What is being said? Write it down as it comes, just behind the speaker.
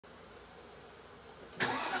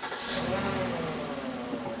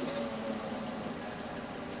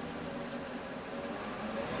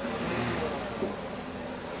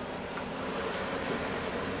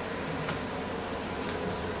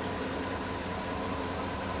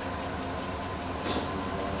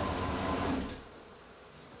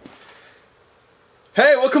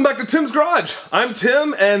Hey, welcome back to Tim's Garage. I'm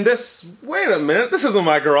Tim, and wait a minute, this isn't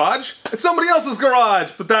my garage. It's somebody else's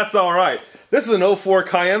garage, but that's all right. This is an '04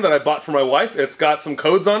 Cayenne that I bought for my wife. It's got some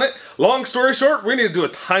codes on it. Long story short, we need to do a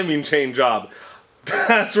timing chain job.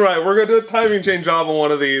 That's right, we're gonna do a timing chain job on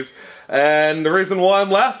one of these. And the reason why I'm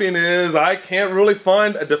laughing is I can't really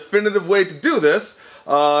find a definitive way to do this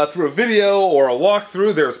through a video or a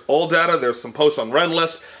walkthrough. There's old data, there's some posts on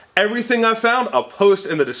Renlist. Everything I found, I'll post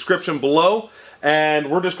in the description below. And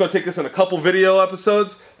we're just going to take this in a couple video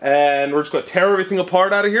episodes, and we're just going to tear everything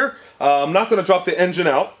apart out of here. I'm not going to drop the engine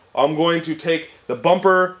out. I'm going to take the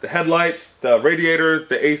bumper, the headlights, the radiator,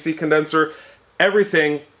 the AC condenser,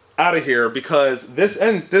 everything out of here, because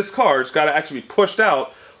this car's got to actually be pushed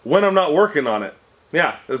out when I'm not working on it.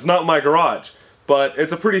 Yeah, it's not my garage, but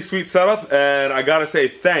it's a pretty sweet setup, and I got to say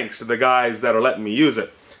thanks to the guys that are letting me use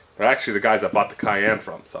it. They're actually the guys I bought the Cayenne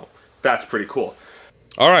from, so that's pretty cool.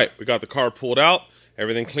 Alright, we got the car pulled out,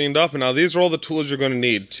 everything cleaned up, and now these are all the tools you're going to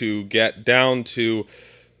need to get down to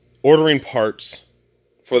ordering parts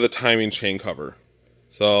for the timing chain cover.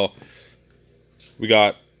 So, we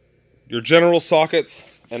got your general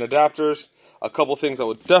sockets and adapters. A couple things I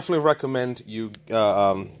would definitely recommend you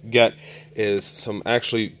get is some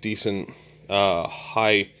actually decent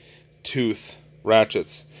high tooth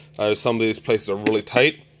ratchets. Some of these places are really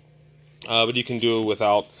tight, but you can do it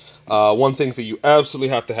without. One thing that you absolutely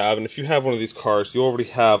have to have, and if you have one of these cars, you already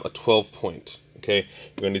have a 12 point, okay?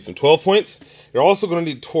 You're going to need some 12 points. You're also going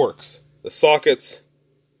to need Torx, the sockets,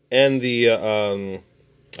 and the,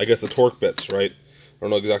 I guess the torque bits, right? I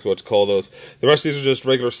don't know exactly what to call those. The rest of these are just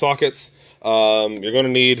regular sockets. You're going to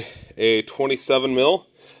need a 27 mil.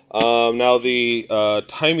 Now the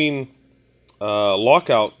timing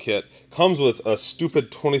lockout kit comes with a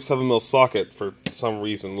stupid 27 mil socket for some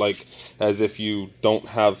reason, like as if you don't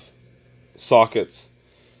have sockets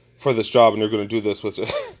for this job and you're going to do this with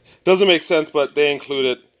it. Doesn't make sense, but they include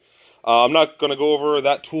it. I'm not going to go over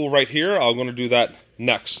that tool right here. I'm going to do that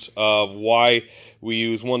next. Why we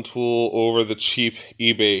use one tool over the cheap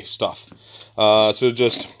eBay stuff. So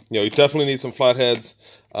just, you definitely need some flatheads.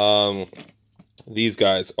 These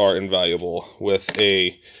guys are invaluable with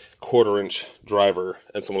a 1/4 inch driver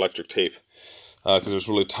and some electric tape, because it's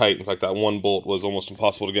really tight. In fact, that one bolt was almost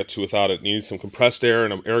impossible to get to without it. You need some compressed air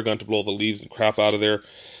and an air gun to blow the leaves and crap out of there.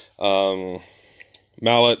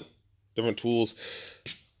 Mallet, different tools,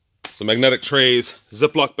 some magnetic trays,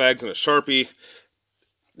 Ziploc bags, and a Sharpie.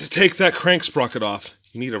 To take that crank sprocket off,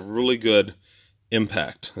 you need a really good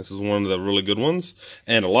impact. This is one of the really good ones,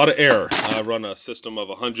 and a lot of air. I run a system of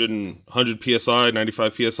 100 psi,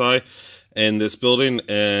 95 psi in this building,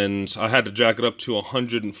 and I had to jack it up to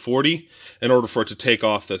 140 in order for it to take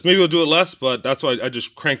off this. Maybe we'll do it less, but that's why I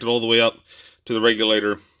just cranked it all the way up to the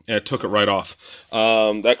regulator, and it took it right off.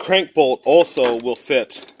 That crank bolt also will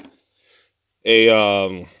fit a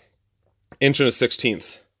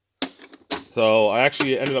 1.16". So I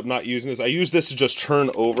actually ended up not using this. I used this to just turn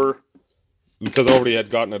over because I already had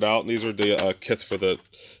gotten it out. And these are the kits for the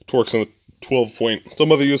Torx and the 12 point.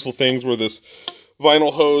 Some other useful things were this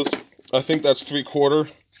vinyl hose. I think that's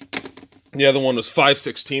 3/4. The other one was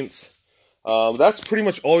 5/16. That's pretty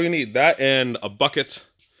much all you need. That and a bucket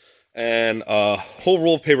and a whole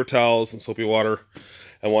roll of paper towels and soapy water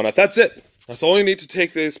and whatnot. That's it. That's all you need to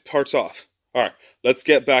take these parts off. All right, let's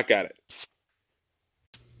get back at it.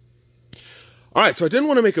 Alright, so I didn't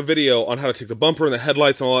want to make a video on how to take the bumper and the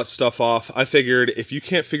headlights and all that stuff off. I figured if you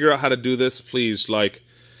can't figure out how to do this, please,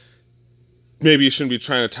 maybe you shouldn't be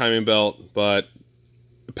trying a timing belt, but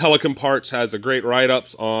Pelican Parts has a great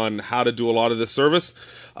write-ups on how to do a lot of this service.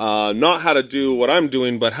 Not how to do what I'm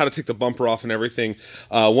doing, but how to take the bumper off and everything.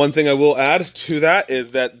 One thing I will add to that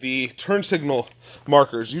is that the turn signal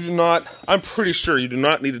markers, I'm pretty sure you do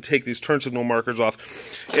not need to take these turn signal markers off.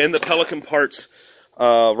 In the Pelican Parts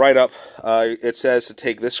write-up, it says to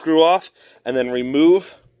take this screw off and then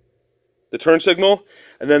remove the turn signal,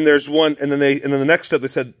 and then there's one, and then the next step they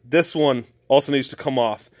said this one also needs to come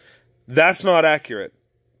off. That's not accurate.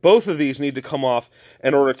 Both of these need to come off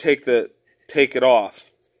in order to take it off.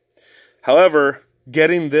 However,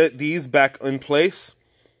 getting these back in place,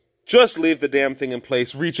 just leave the damn thing in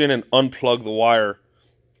place, reach in and unplug the wire.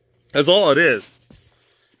 That's all it is.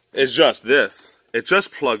 It's just this. It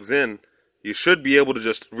just plugs in. You should be able to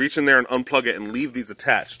just reach in there and unplug it and leave these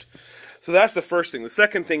attached. So that's the first thing. The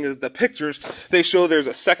second thing is the pictures. They show there's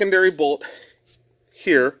a secondary bolt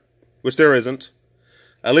here, which there isn't.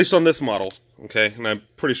 At least on this model, okay? And I'm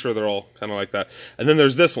pretty sure they're all kind of like that. And then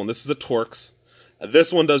there's this one. This is a Torx.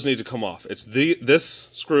 This one does need to come off. It's this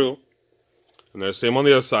screw, and they're the same on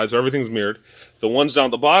the other side, so everything's mirrored. The ones down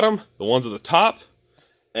at the bottom, the ones at the top,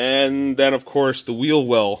 and then of course the wheel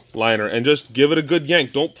well liner, and just give it a good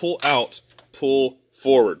yank. Don't pull out, pull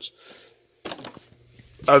forwards.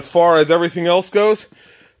 As far as everything else goes,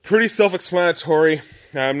 pretty self-explanatory.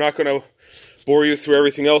 I'm not going to bore you through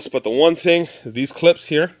everything else, but the one thing is these clips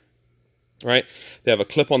here, right? They have a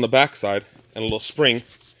clip on the back side and a little spring,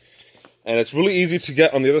 and it's really easy to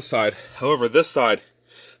get on the other side. However, this side,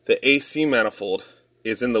 the AC manifold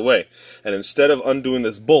is in the way, and instead of undoing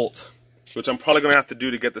this bolt, which I'm probably going to have to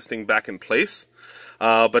do to get this thing back in place,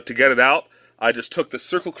 but to get it out, I just took the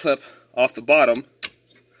circle clip off the bottom,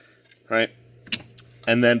 right,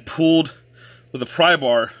 and then pulled with a pry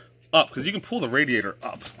bar up, because you can pull the radiator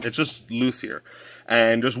up. It's just loose here,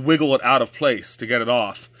 and just wiggle it out of place to get it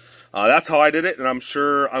off. That's how I did it, and I'm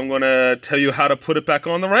sure I'm going to tell you how to put it back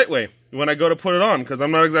on the right way when I go to put it on, because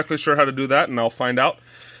I'm not exactly sure how to do that, and I'll find out.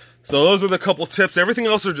 So those are the couple tips. Everything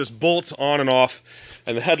else are just bolts on and off.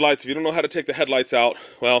 And the headlights, if you don't know how to take the headlights out,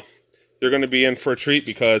 well, you're going to be in for a treat,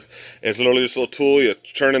 because it's literally just a little tool. You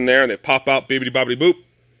turn in there and they pop out, bibbidi-bobbidi boop.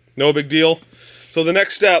 No big deal. So the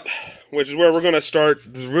next step, which is where we're going to start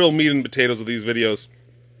the real meat and potatoes of these videos,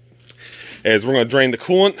 is we're going to drain the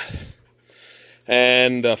coolant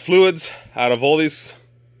and fluids out of all these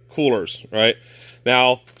coolers, right?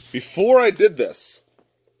 Now, before I did this,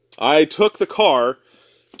 I took the car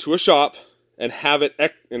to a shop and have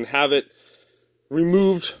it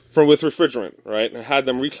removed from with refrigerant, right? And I had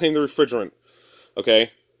them reclaim the refrigerant,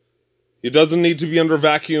 okay? It doesn't need to be under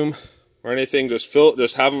vacuum or anything. Just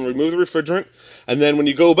have them remove the refrigerant, and then when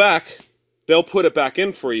you go back, they'll put it back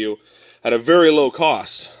in for you at a very low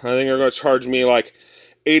cost. I think they're going to charge me like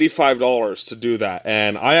 $85 to do that.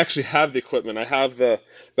 And I actually have the equipment. I have the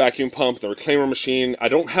vacuum pump, the reclaimer machine. I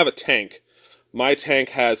don't have a tank. My tank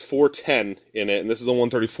has 410 in it, and this is a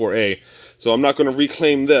 134A. So I'm not going to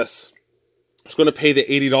reclaim this. I'm just going to pay the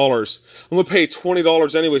 $80. I'm going to pay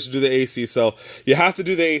 $20 anyways to do the AC. So you have to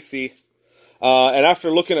do the AC. And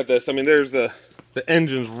after looking at this, I mean, there's the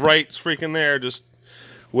engine's right freaking there, just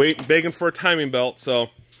begging for a timing belt. So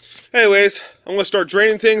anyways, I'm going to start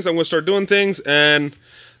draining things. I'm going to start doing things. And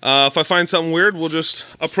if I find something weird, we'll just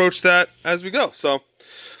approach that as we go. So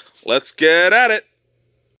let's get at it.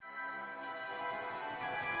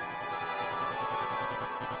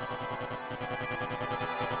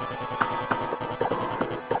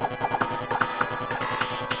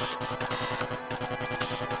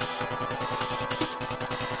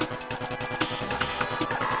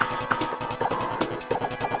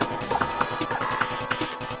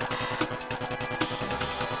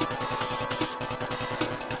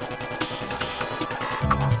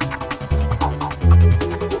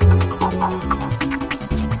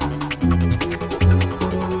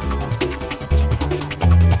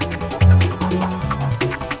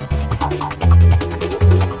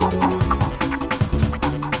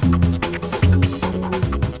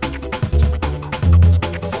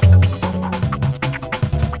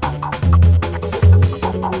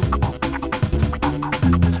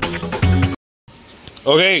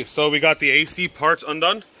 Okay, so we got the AC parts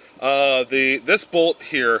undone. This bolt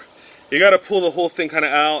here, you got to pull the whole thing kind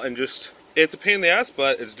of out, and just, it's a pain in the ass,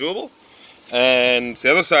 but it's doable. And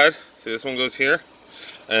the other side, see, this one goes here,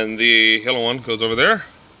 and the yellow one goes over there.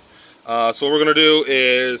 So what we're going to do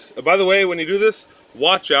is, by the way, when you do this,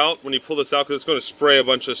 watch out when you pull this out, because it's going to spray a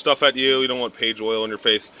bunch of stuff at you. You don't want page oil on your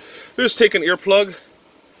face. Just take an earplug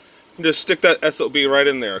and just stick that SOB right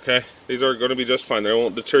in there, okay? These are going to be just fine. They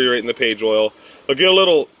won't deteriorate in the page oil. They'll get a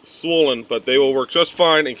little swollen, but they will work just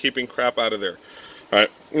fine in keeping crap out of there. Alright,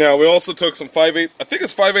 now we also took some 5/8. I think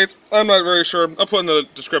it's 5/8. I'm not very sure. I'll put in the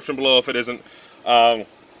description below if it isn't.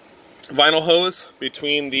 Vinyl hose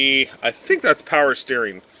between the, I think that's power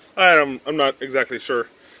steering. I'm not exactly sure.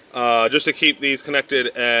 Just to keep these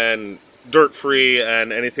connected and dirt-free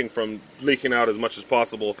and anything from leaking out as much as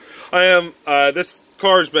possible. This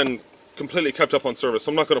car's been completely kept up on service,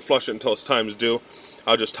 so I'm not going to flush it until its time's due.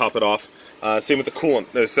 I'll just top it off. Same with the coolant.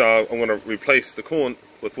 I'm going to replace the coolant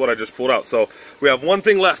with what I just pulled out. So we have one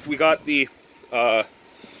thing left. We got the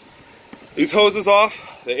these hoses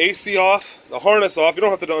off, the AC off, the harness off. You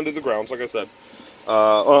don't have to undo the grounds, like I said.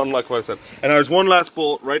 Unlike what I said. And there's one last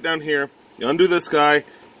bolt right down here. You undo this guy,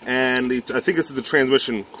 and I think this is the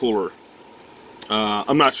transmission cooler.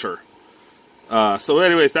 I'm not sure. So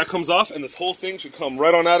anyways, that comes off, and this whole thing should come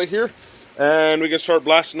right on out of here, and we can start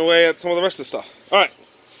blasting away at some of the rest of the stuff. All right.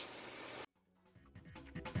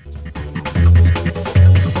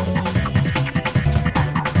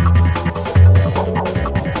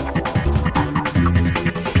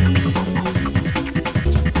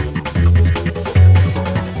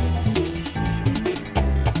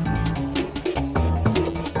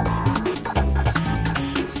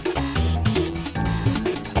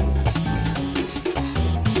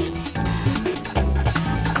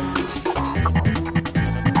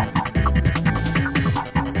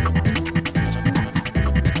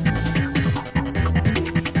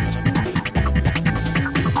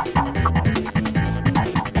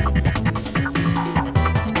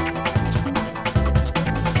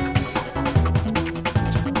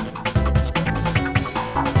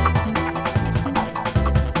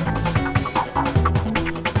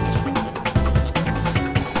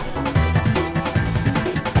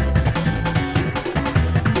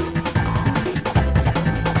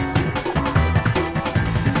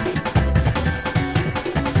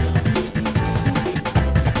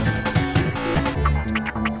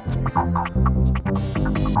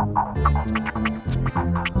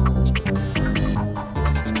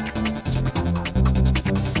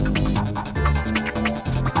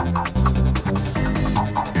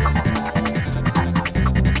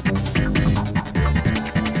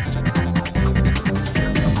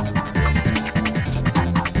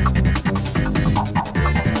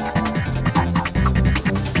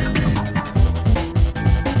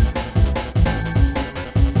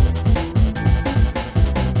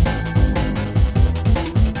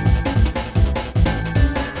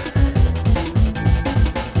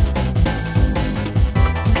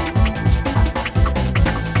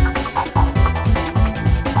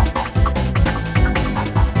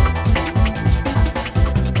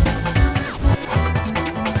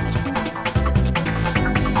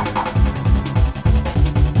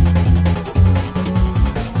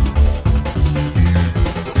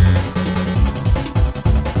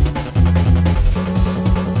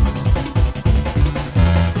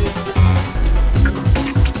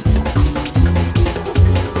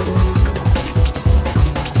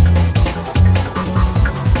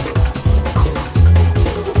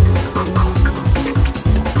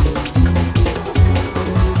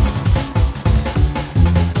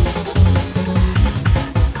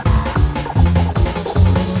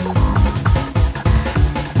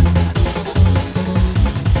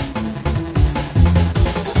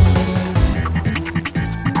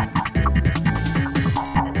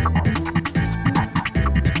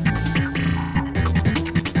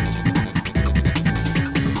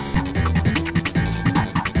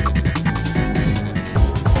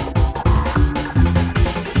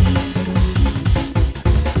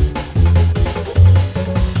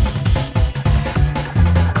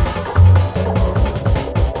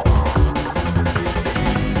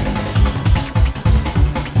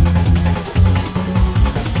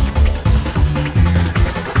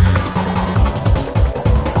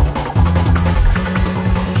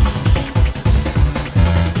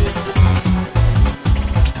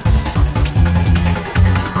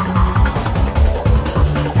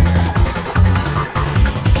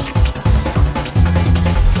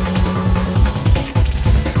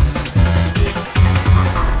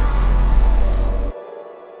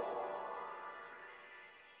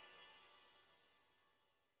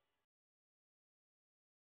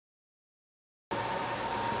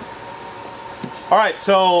 Alright,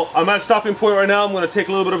 so I'm at a stopping point right now. I'm going to take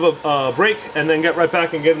a little bit of a break and then get right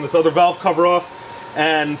back and getting this other valve cover off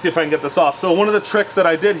and see if I can get this off. So one of the tricks that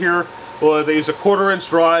I did here was I used a 1/4"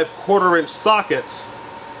 drive, 1/4" socket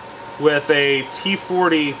with a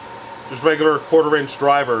T40, just regular 1/4"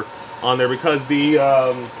 driver on there, because the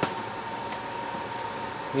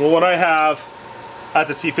what I have at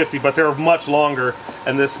the T50, but they're much longer,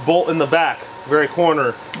 and this bolt in the back, very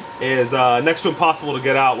corner, is next to impossible to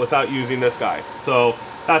get out without using this guy. So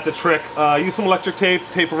that's a trick. Use some electric tape,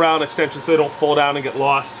 tape around extensions so they don't fall down and get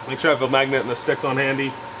lost. Make sure I have a magnet and a stick on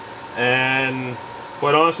handy. And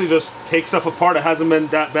quite honestly, just take stuff apart. It hasn't been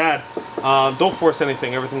that bad. Don't force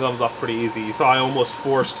anything. Everything comes off pretty easy. You saw I almost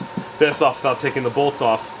forced this off without taking the bolts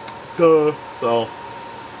off. Duh. So,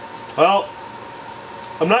 well,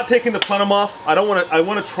 I'm not taking the plenum off. I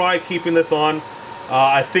want to try keeping this on.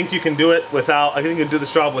 I think you can do it without. I think you can do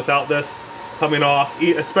this job without this coming off,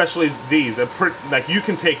 especially these. Like, you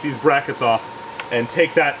can take these brackets off and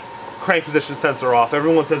take that crank position sensor off.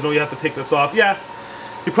 Everyone says, no, you have to take this off. Yeah,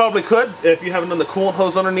 you probably could. If you haven't done the coolant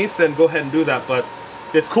hose underneath, then go ahead and do that. But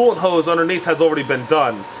this coolant hose underneath has already been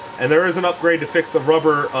done. And there is an upgrade to fix the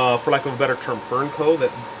rubber, for lack of a better term, Fernco,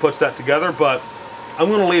 that puts that together. But I'm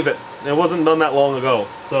going to leave it. It wasn't done that long ago.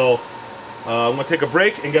 So I'm going to take a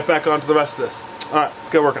break and get back onto the rest of this. Alright, let's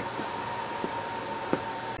get working.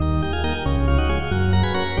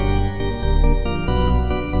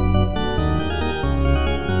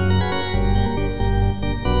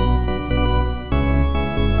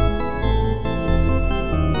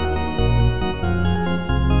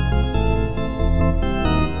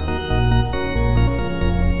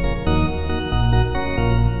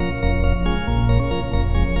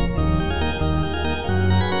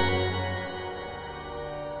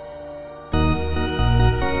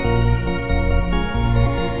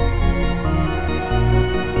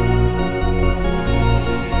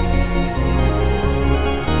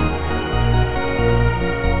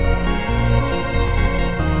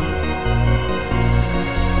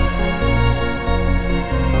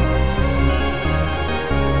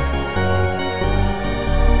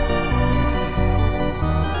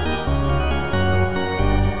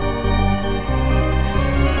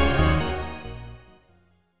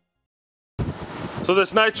 So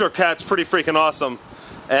this Nitro Cat's pretty freaking awesome,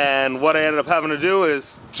 and what I ended up having to do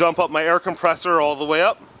is jump up my air compressor all the way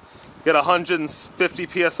up, get 150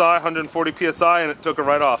 psi, 140 psi, and it took it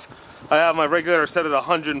right off. I have my regulator set at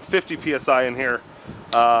 150 psi in here,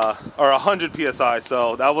 or 100 psi,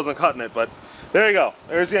 so that wasn't cutting it, but there you go.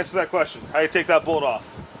 There's the answer to that question. How you take that bolt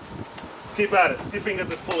off. Let's keep at it, see if we can get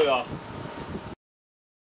this pulley off.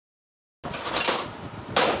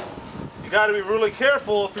 You got to be really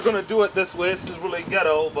careful if you're going to do it this way. This is really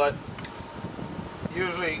ghetto, but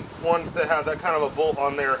usually ones that have that kind of a bolt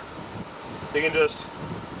on there, you can just,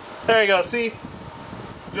 there you go, see?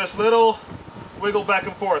 Just little wiggle back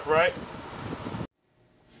and forth, right?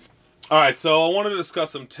 Alright, so I wanted to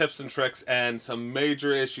discuss some tips and tricks and some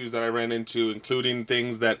major issues that I ran into, including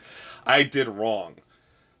things that I did wrong.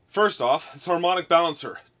 First off, it's a harmonic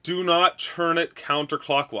balancer. Do not turn it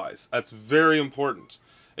counterclockwise. That's very important.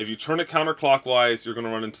 If you turn it counterclockwise, you're going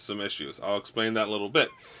to run into some issues. I'll explain that in a little bit.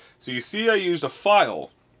 So you see I used a file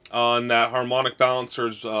on that harmonic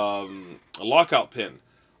balancer's lockout pin.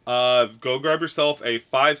 Go grab yourself a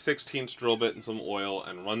 5/16 drill bit and some oil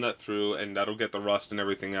and run that through, and that'll get the rust and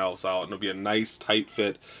everything else out. And it'll be a nice tight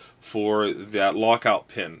fit for that lockout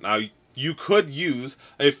pin. Now, you could use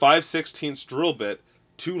a 5/16 drill bit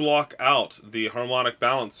to lock out the harmonic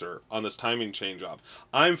balancer on this timing chain job.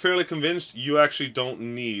 I'm fairly convinced you actually don't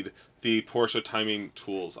need the Porsche timing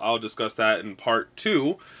tools. I'll discuss that in part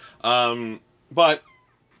 2. But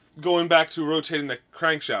going back to rotating the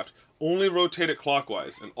crankshaft, only rotate it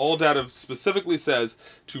clockwise. And all data specifically says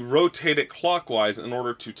to rotate it clockwise in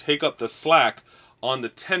order to take up the slack on the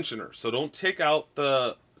tensioner. So don't take out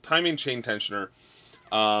the timing chain tensioner.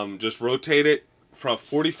 Just rotate it from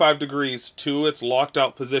 45 degrees to its locked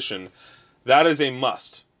out position. That is a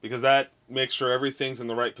must, because that makes sure everything's in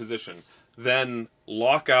the right position. Then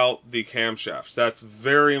lock out the camshafts. That's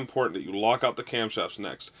very important that you lock out the camshafts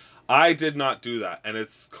next. I did not do that, and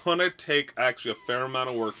it's gonna take actually a fair amount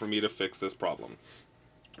of work for me to fix this problem,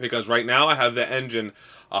 because right now I have the engine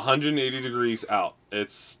 180 degrees out.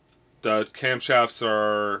 It's the camshafts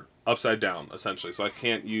are upside down essentially, so I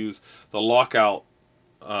can't use the lockout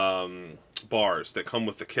bars that come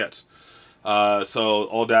with the kit. So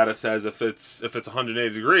all data says if it's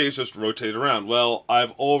 180 degrees, just rotate it around. Well,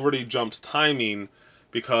 I've already jumped timing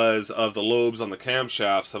because of the lobes on the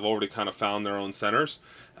camshafts have already kind of found their own centers.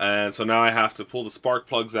 And so now I have to pull the spark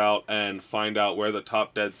plugs out and find out where the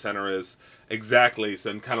top dead center is exactly, so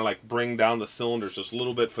and kind of like bring down the cylinders just a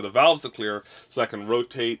little bit for the valves to clear so I can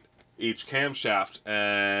rotate each camshaft.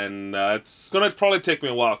 And it's going to probably take me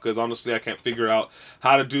a while because honestly I can't figure out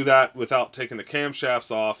how to do that without taking the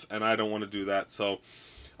camshafts off, and I don't want to do that. So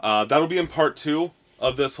that'll be in part 2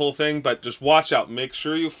 of this whole thing, but just watch out. Make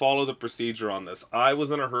sure you follow the procedure on this. I was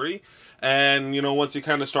in a hurry, and you know, once you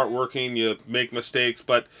kind of start working, you make mistakes,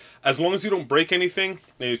 but as long as you don't break anything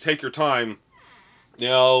and you take your time, you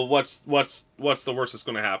know, what's the worst that's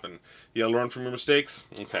going to happen? You learn from your mistakes?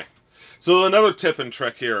 Okay. So another tip and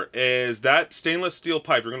trick here is that stainless steel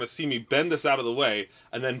pipe, you're going to see me bend this out of the way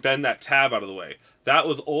and then bend that tab out of the way. That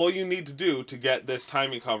was all you need to do to get this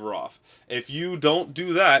timing cover off. If you don't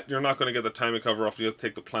do that, you're not going to get the timing cover off. You have to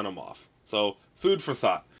take the plenum off. So food for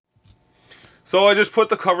thought. So I just put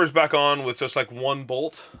the covers back on with just like one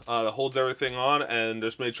bolt that holds everything on, and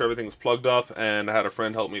just made sure everything's plugged up, and I had a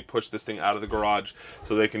friend help me push this thing out of the garage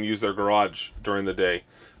so they can use their garage during the day.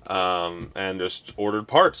 And just ordered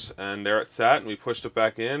parts, and there it sat, and we pushed it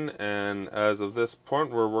back in, and as of this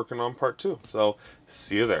point we're working on part 2. So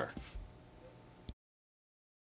see you there.